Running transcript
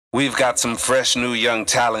We've got some fresh new young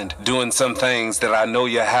talent doing some things that I know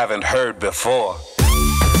you haven't heard before.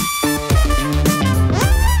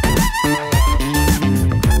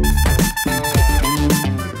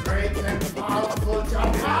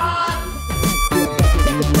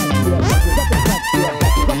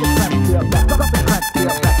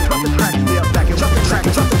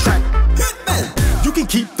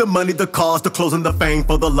 Keep the money, the cars, the clothes, and the fame.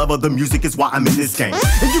 For the love of the music is why I'm in this game.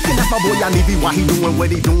 And you can ask my boy Yanivi why he doing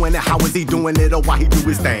what he doing and how is he doing it or why he do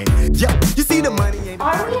his thing. Yeah, you see the money ain't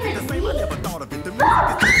the same. I never thought of it. The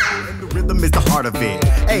music is the and the rhythm is the heart of it.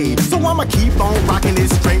 Hey, so I'ma keep on rocking it,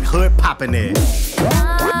 straight hood popping it.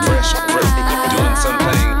 Fresh, doing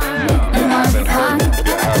something you haven't heard.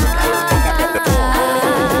 You haven't heard before.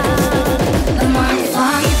 The monkey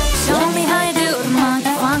funk, show me how you do the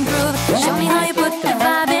monkey funk groove. Show me how you put the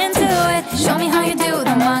vibe into it. Show me how you do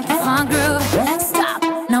the monkey funk groove. Stop,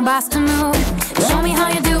 no basta move. Show me how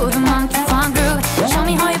you do the monkey funk groove. Show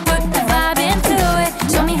me how you put the vibe into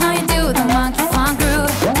it. Show me how you do the monkey funk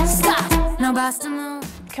groove. Stop, no basta move.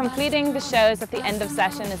 Completing the shows at the end of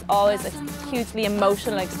session is always a hugely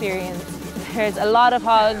emotional experience. There's a lot of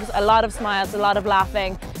hugs, a lot of smiles, a lot of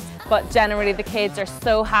laughing, but generally the kids are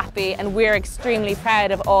so happy and we're extremely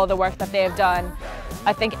proud of all the work that they've done.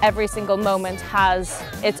 I think every single moment has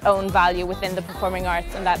its own value within the performing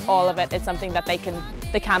arts, and that all of it is something that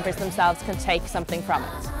the campers themselves can take something from it.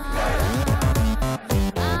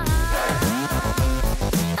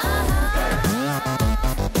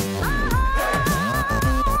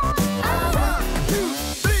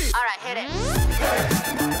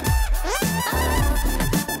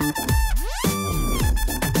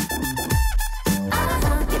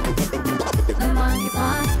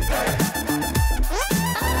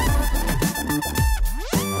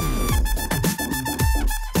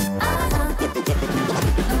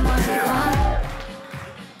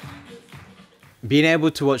 Being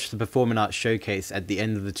able to watch the Performing Arts Showcase at the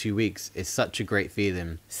end of the 2 weeks is such a great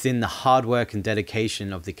feeling. Seeing the hard work and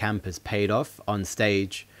dedication of the campers paid off on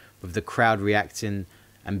stage, with the crowd reacting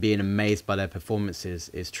and being amazed by their performances,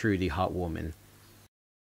 is truly heartwarming.